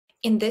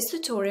In this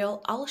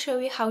tutorial, I'll show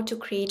you how to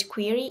create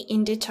query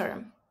in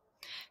Determ.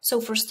 So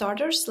for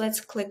starters,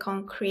 let's click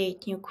on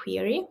Create New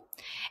Query.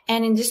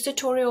 And in this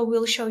tutorial,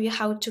 we'll show you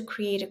how to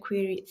create a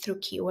query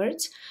through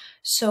keywords.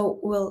 So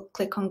we'll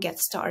click on Get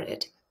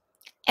Started.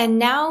 And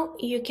now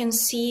you can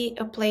see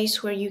a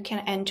place where you can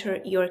enter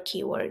your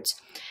keywords.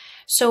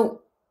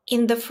 So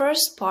in the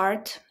first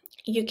part,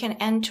 you can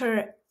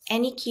enter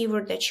any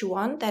keyword that you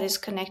want that is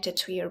connected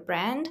to your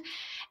brand.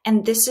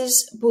 And this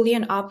is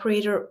Boolean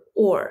operator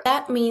or.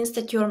 That means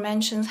that your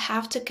mentions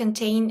have to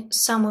contain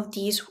some of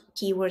these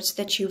keywords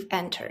that you've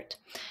entered.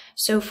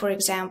 So for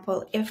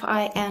example, if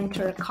I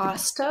enter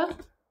Costa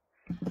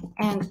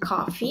and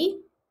coffee,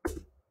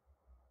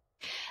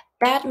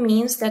 that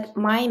means that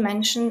my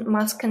mention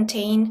must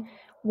contain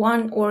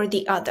one or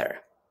the other.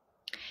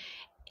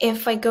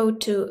 If I go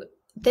to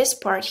this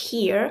part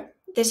here,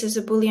 this is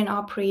a Boolean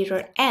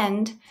operator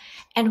and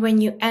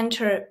when you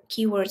enter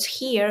keywords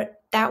here,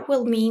 that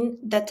will mean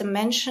that the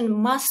mention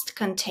must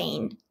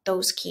contain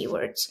those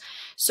keywords.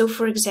 So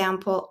for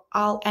example,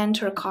 I'll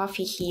enter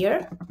coffee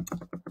here.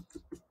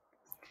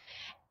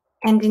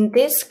 And in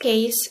this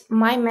case,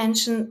 my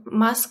mention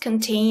must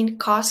contain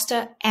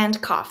Costa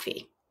and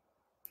coffee.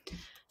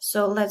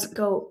 So let's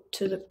go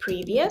to the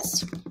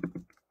previous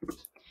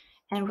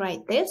and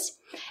write this.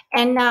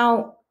 And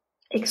now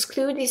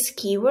exclude these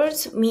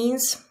keywords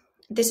means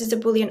this is a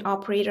Boolean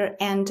operator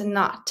and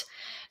not.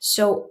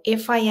 So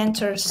if I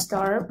enter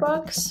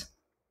Starbucks,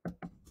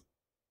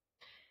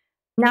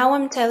 now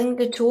I'm telling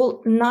the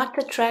tool not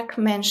to track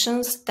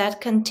mentions that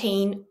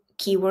contain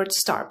keyword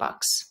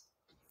Starbucks.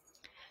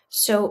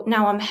 So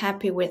now I'm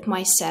happy with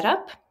my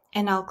setup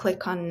and I'll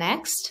click on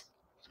Next.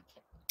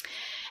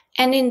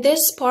 And in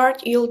this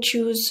part, you'll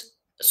choose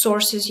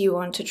sources you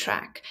want to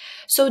track.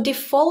 So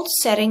default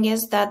setting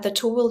is that the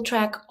tool will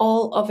track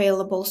all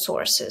available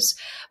sources,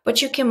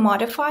 but you can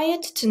modify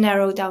it to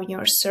narrow down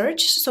your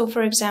search. So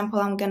for example,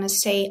 I'm going to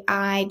say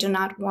I do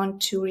not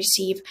want to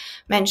receive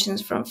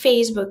mentions from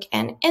Facebook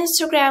and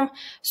Instagram,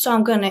 so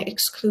I'm going to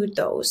exclude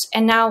those.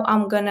 And now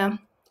I'm going to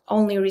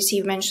only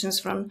receive mentions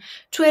from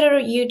Twitter,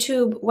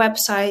 YouTube,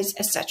 websites,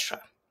 etc.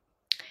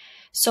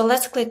 So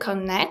let's click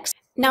on Next.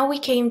 Now we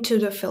came to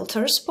the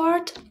filters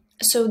part.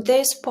 So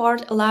this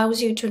part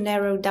allows you to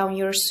narrow down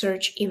your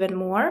search even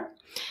more.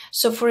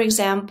 So for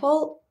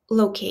example,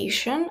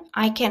 location,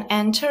 I can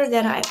enter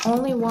that I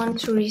only want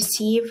to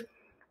receive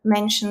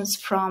mentions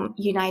from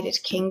United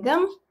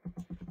Kingdom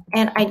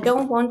and I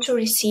don't want to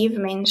receive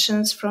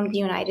mentions from the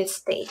United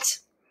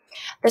States.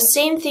 The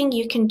same thing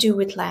you can do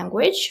with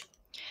language.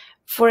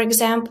 For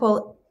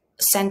example,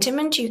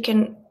 sentiment, you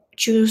can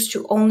choose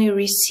to only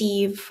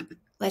receive,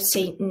 let's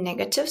say,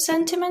 negative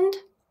sentiment.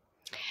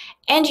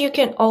 And you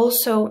can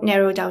also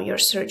narrow down your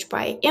search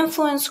by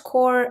influence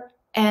score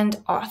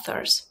and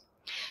authors.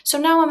 So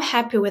now I'm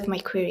happy with my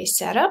query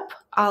setup.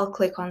 I'll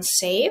click on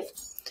Save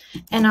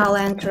and I'll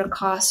enter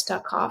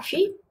Costa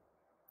Coffee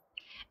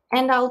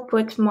and I'll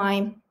put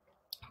my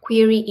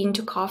query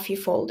into Coffee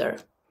folder.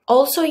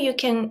 Also, you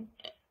can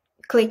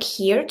click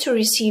here to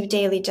receive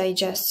daily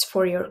digests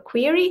for your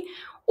query,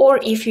 or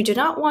if you do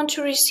not want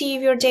to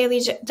receive your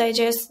daily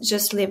digest,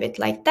 just leave it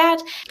like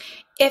that.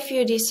 If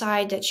you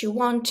decide that you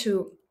want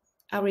to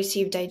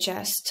receive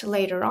digest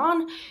later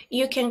on,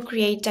 you can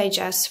create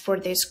digest for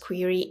this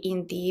query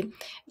in the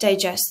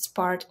digest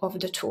part of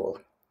the tool.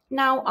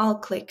 Now I'll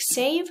click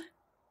Save,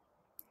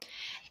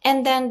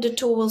 and then the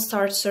tool will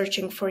start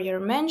searching for your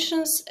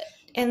mentions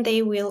and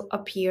they will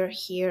appear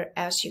here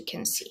as you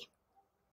can see.